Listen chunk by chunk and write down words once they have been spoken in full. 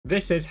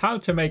This is how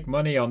to make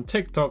money on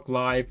TikTok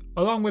Live,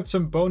 along with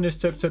some bonus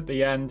tips at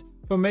the end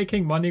for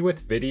making money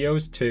with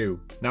videos too.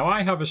 Now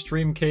I have a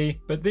stream key,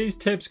 but these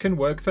tips can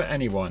work for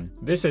anyone.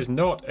 This is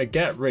not a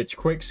get rich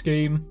quick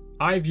scheme.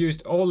 I've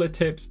used all the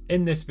tips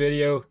in this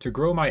video to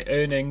grow my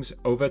earnings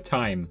over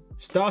time.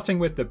 Starting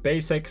with the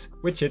basics,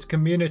 which is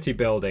community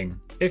building.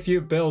 If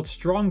you build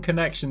strong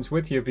connections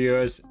with your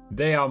viewers,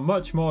 they are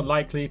much more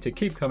likely to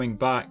keep coming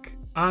back.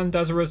 And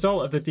as a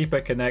result of the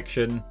deeper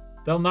connection,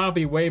 they'll now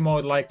be way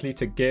more likely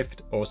to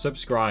gift or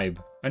subscribe.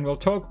 And we'll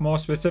talk more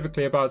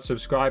specifically about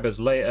subscribers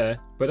later,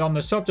 but on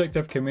the subject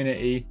of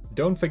community,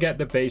 don't forget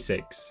the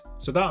basics.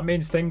 So that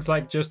means things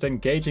like just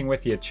engaging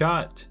with your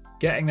chat,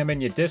 getting them in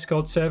your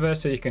Discord server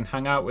so you can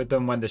hang out with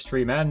them when the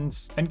stream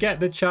ends, and get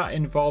the chat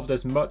involved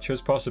as much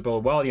as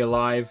possible while you're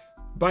live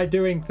by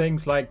doing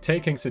things like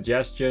taking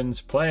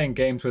suggestions, playing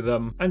games with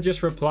them, and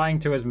just replying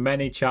to as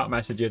many chat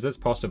messages as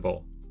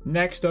possible.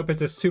 Next up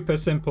is a super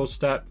simple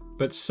step,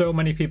 but so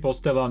many people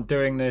still aren't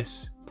doing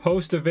this.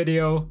 Post a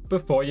video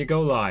before you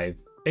go live.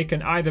 It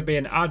can either be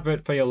an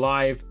advert for your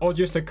live or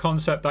just a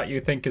concept that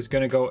you think is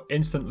going to go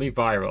instantly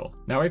viral.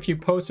 Now, if you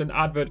post an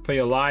advert for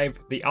your live,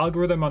 the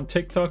algorithm on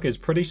TikTok is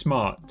pretty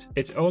smart.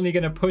 It's only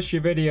going to push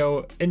your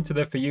video into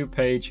the For You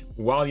page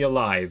while you're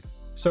live.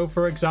 So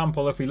for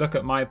example, if we look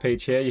at my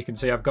page here, you can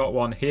see I've got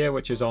one here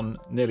which is on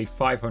nearly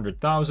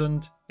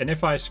 500,000. And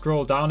if I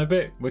scroll down a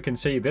bit, we can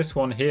see this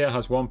one here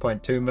has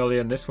 1.2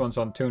 million, this one's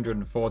on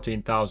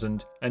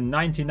 214,000, and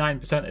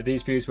 99% of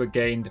these views were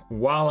gained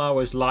while I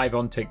was live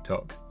on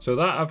TikTok. So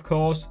that of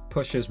course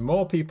pushes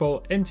more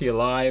people into your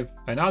live,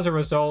 and as a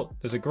result,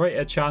 there's a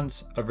greater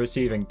chance of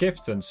receiving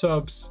gifts and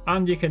subs,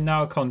 and you can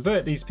now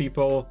convert these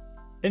people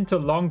into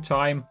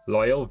long-time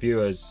loyal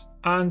viewers.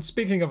 And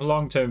speaking of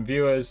long-term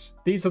viewers,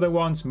 these are the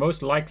ones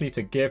most likely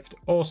to gift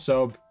or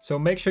sub, so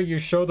make sure you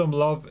show them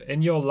love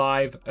in your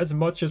live as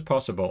much as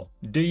possible.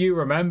 Do you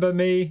remember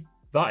me?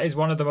 That is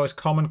one of the most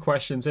common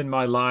questions in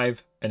my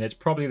live, and it's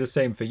probably the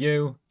same for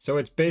you. So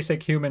it's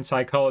basic human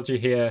psychology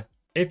here.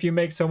 If you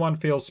make someone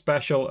feel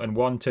special and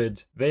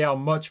wanted, they are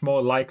much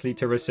more likely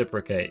to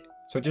reciprocate.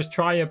 So just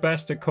try your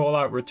best to call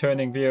out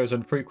returning viewers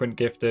and frequent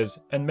gifters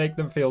and make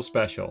them feel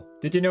special.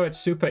 Did you know it's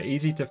super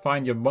easy to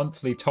find your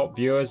monthly top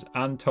viewers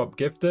and top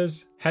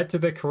gifters? Head to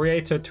the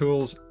creator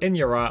tools in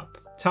your app,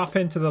 tap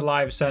into the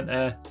live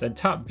center, then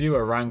tap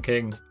viewer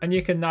ranking, and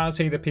you can now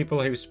see the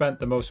people who've spent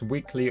the most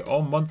weekly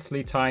or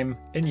monthly time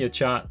in your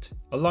chat,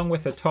 along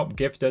with the top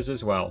gifters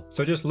as well.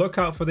 So just look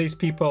out for these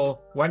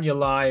people when you're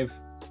live,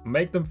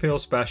 make them feel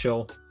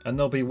special, and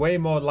they'll be way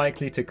more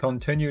likely to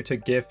continue to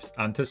gift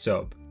and to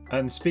sub.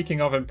 And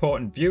speaking of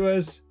important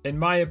viewers, in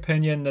my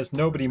opinion, there's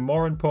nobody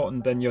more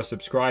important than your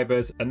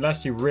subscribers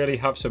unless you really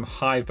have some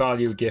high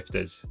value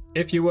gifters.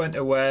 If you weren't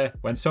aware,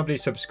 when somebody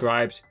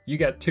subscribes, you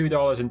get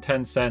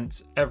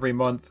 $2.10 every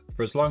month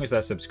for as long as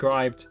they're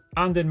subscribed.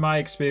 And in my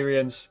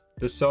experience,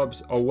 the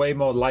subs are way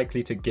more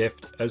likely to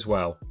gift as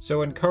well.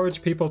 So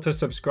encourage people to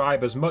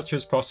subscribe as much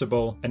as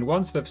possible, and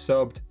once they've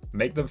subbed,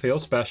 make them feel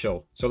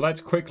special. So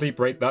let's quickly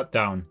break that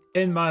down.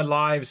 In my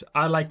lives,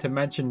 I like to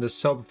mention the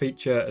sub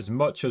feature as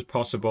much as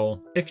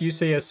possible. If you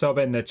see a sub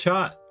in the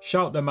chat,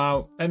 shout them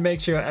out and make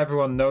sure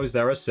everyone knows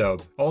they're a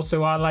sub.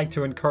 Also, I like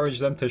to encourage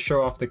them to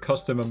show off the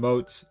custom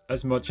emotes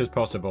as much as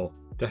possible.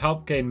 To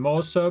help gain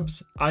more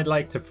subs, I'd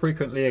like to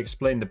frequently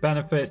explain the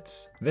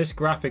benefits. This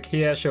graphic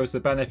here shows the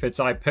benefits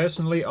I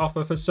personally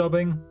offer for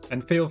subbing,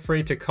 and feel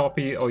free to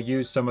copy or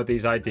use some of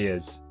these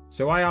ideas.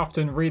 So I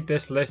often read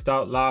this list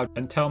out loud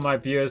and tell my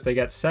viewers they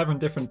get 7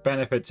 different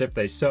benefits if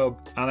they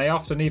sub, and I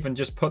often even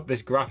just put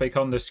this graphic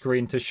on the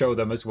screen to show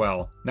them as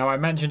well. Now, I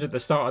mentioned at the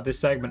start of this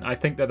segment I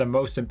think they're the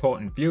most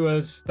important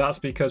viewers. That's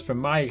because from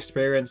my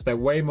experience they're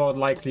way more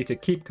likely to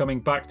keep coming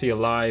back to your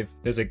live.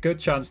 There's a good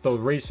chance they'll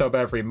resub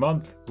every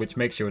month, which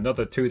makes you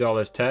another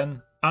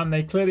 $2.10. And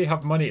they clearly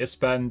have money to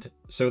spend,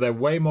 so they're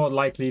way more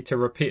likely to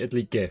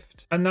repeatedly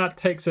gift. And that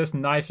takes us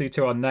nicely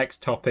to our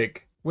next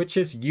topic, which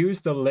is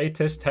use the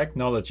latest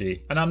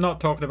technology. And I'm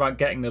not talking about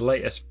getting the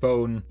latest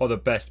phone or the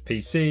best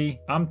PC,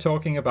 I'm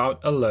talking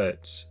about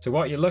alerts. So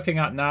what you're looking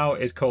at now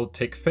is called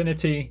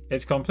Tickfinity.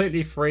 It's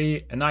completely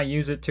free and I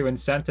use it to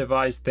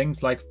incentivize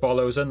things like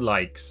follows and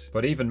likes.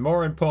 But even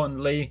more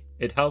importantly,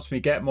 it helps me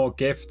get more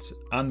gifts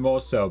and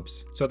more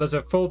subs. So there's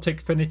a full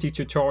Tickfinity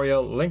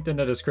tutorial linked in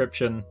the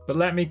description, but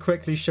let me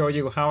quickly show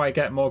you how I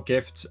get more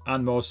gifts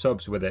and more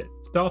subs with it.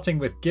 Starting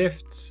with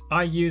gifts,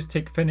 I use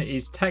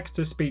Tickfinity's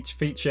text-to-speech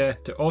feature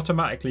to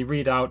automatically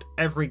read out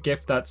every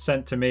gift that's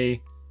sent to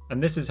me,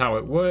 and this is how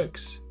it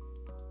works.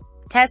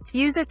 Test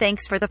user,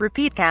 thanks for the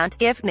repeat count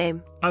gift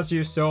name. As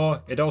you saw,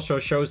 it also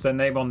shows their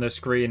name on the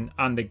screen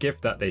and the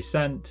gift that they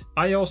sent.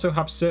 I also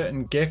have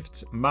certain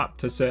gifts mapped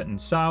to certain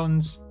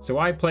sounds. So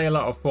I play a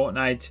lot of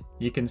Fortnite.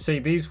 You can see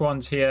these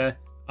ones here.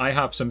 I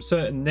have some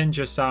certain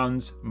ninja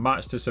sounds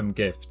matched to some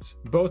gifts.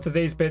 Both of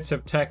these bits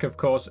of tech, of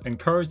course,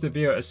 encourage the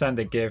viewer to send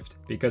a gift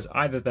because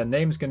either their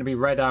name's going to be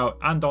read out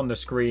and on the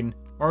screen,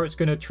 or it's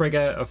going to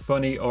trigger a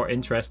funny or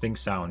interesting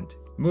sound.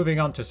 Moving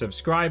on to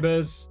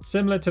subscribers,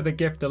 similar to the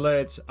gift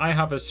alerts, I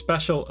have a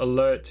special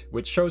alert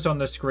which shows on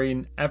the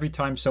screen every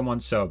time someone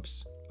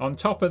subs. On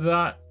top of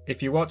that,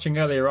 if you're watching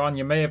earlier on,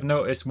 you may have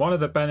noticed one of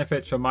the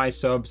benefits for my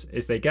subs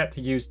is they get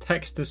to use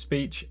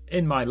text-to-speech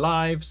in my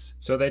lives.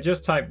 So they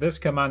just type this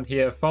command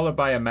here followed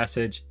by a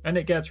message and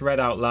it gets read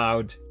out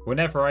loud.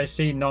 Whenever I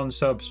see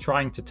non-subs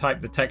trying to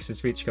type the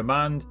text-to-speech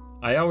command,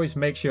 I always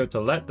make sure to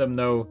let them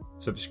know,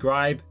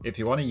 subscribe if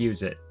you want to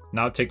use it.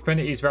 Now,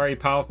 Tigfinity is very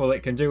powerful.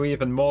 It can do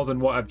even more than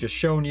what I've just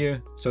shown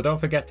you. So don't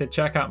forget to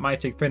check out my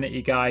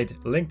Tigfinity guide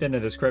linked in the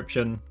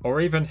description,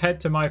 or even head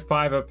to my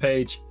Fiverr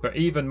page for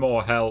even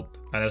more help.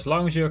 And as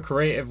long as you're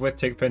creative with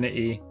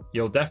Tigfinity,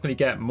 you'll definitely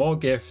get more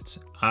gifts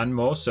and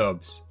more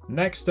subs.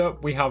 Next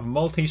up, we have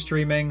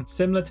multi-streaming.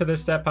 Similar to the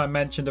step I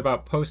mentioned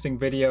about posting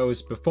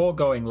videos before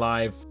going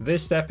live,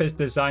 this step is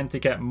designed to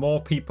get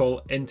more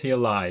people into your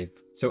live.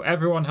 So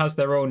everyone has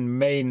their own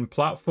main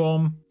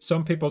platform.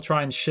 Some people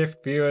try and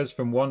shift viewers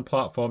from one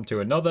platform to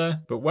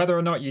another, but whether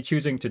or not you're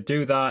choosing to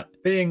do that,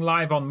 being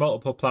live on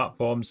multiple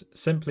platforms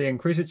simply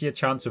increases your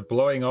chance of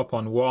blowing up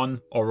on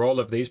one or all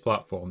of these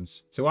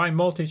platforms. So I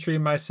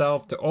multi-stream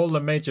myself to all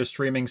the major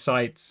streaming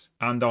sites,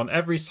 and on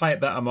every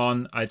site that I'm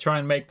on, I try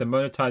and make the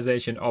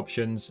monetization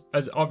options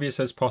as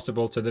obvious as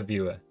possible to the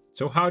viewer.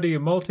 So how do you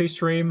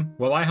multi-stream?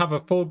 Well, I have a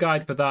full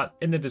guide for that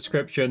in the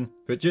description,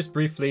 but just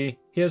briefly,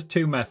 here's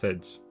two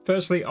methods.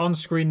 Firstly, on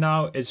screen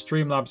now is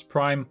Streamlabs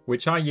Prime,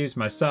 which I use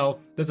myself.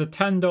 There's a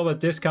 $10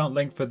 discount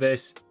link for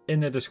this in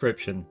the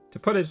description. To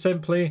put it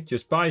simply,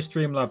 just buy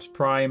Streamlabs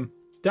Prime,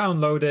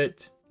 download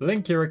it,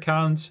 link your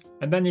account,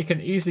 and then you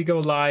can easily go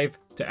live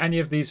to any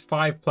of these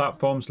 5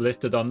 platforms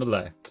listed on the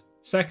left.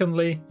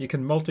 Secondly, you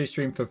can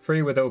multi-stream for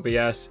free with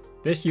OBS.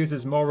 This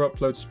uses more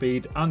upload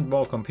speed and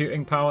more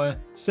computing power.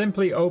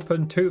 Simply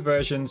open 2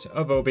 versions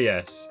of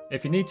OBS.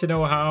 If you need to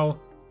know how,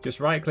 just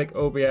right-click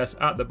OBS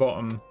at the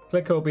bottom,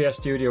 click OBS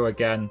Studio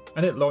again,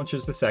 and it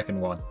launches the second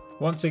one.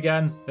 Once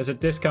again, there's a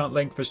discount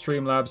link for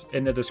Streamlabs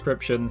in the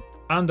description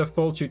and a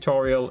full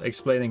tutorial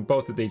explaining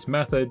both of these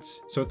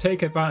methods. So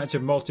take advantage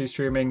of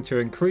multi-streaming to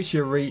increase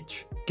your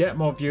reach, get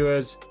more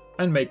viewers,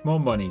 and make more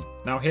money.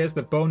 Now here's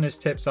the bonus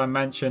tips I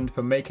mentioned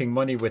for making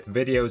money with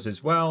videos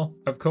as well.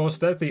 Of course,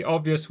 there's the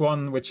obvious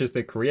one, which is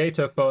the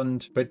Creator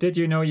Fund, but did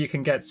you know you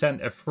can get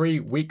sent a free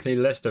weekly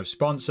list of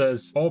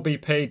sponsors or be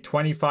paid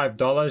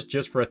 $25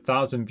 just for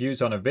 1,000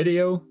 views on a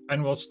video?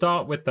 And we'll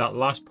start with that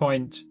last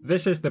point.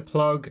 This is the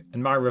plug,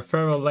 and my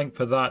referral link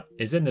for that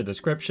is in the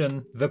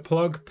description. The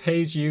plug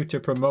pays you to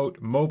promote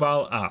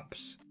mobile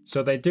apps.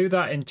 So they do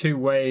that in 2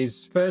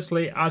 ways.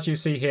 Firstly, as you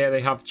see here,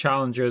 they have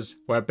challenges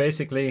where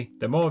basically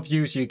the more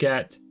views you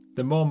get,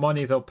 the more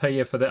money they'll pay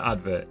you for the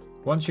advert.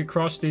 Once you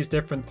cross these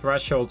different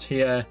thresholds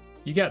here,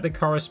 you get the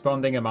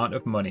corresponding amount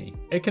of money.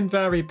 It can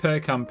vary per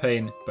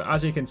campaign, but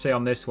as you can see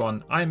on this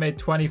one, I made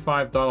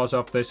 $25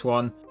 off this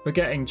one for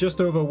getting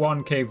just over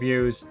 1k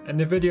views, and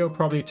the video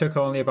probably took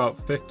only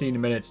about 15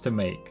 minutes to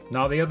make.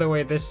 Now the other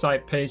way this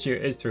site pays you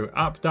is through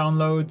app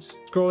downloads.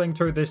 Scrolling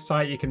through this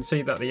site, you can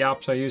see that the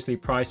apps are usually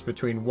priced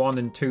between $1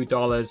 and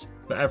 $2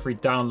 for every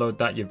download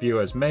that your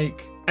viewers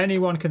make.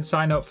 Anyone can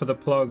sign up for the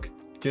plug.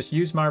 Just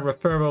use my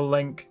referral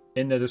link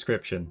in the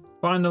description.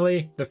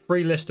 Finally, the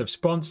free list of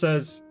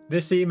sponsors.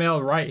 This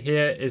email right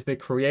here is the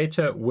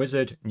Creator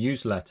Wizard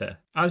newsletter.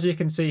 As you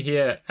can see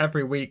here,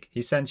 every week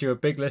he sends you a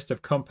big list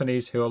of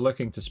companies who are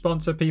looking to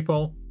sponsor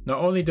people. Not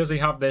only does he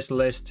have this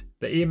list,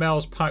 the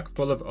email's packed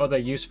full of other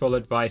useful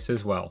advice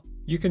as well.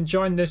 You can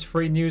join this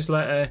free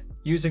newsletter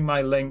using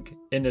my link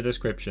in the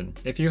description.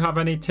 If you have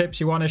any tips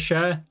you want to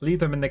share, leave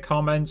them in the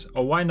comments,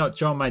 or why not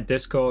join my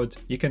Discord?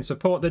 You can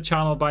support the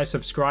channel by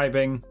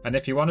subscribing, and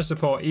if you want to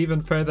support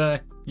even further,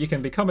 you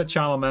can become a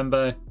channel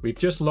member. We've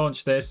just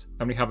launched this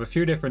and we have a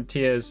few different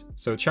tiers,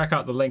 so check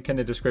out the link in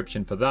the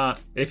description for that.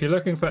 If you're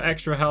looking for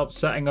extra help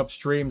setting up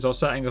streams or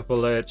setting up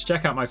alerts,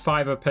 check out my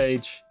Fiverr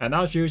page, and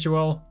as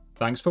usual,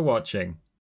 thanks for watching.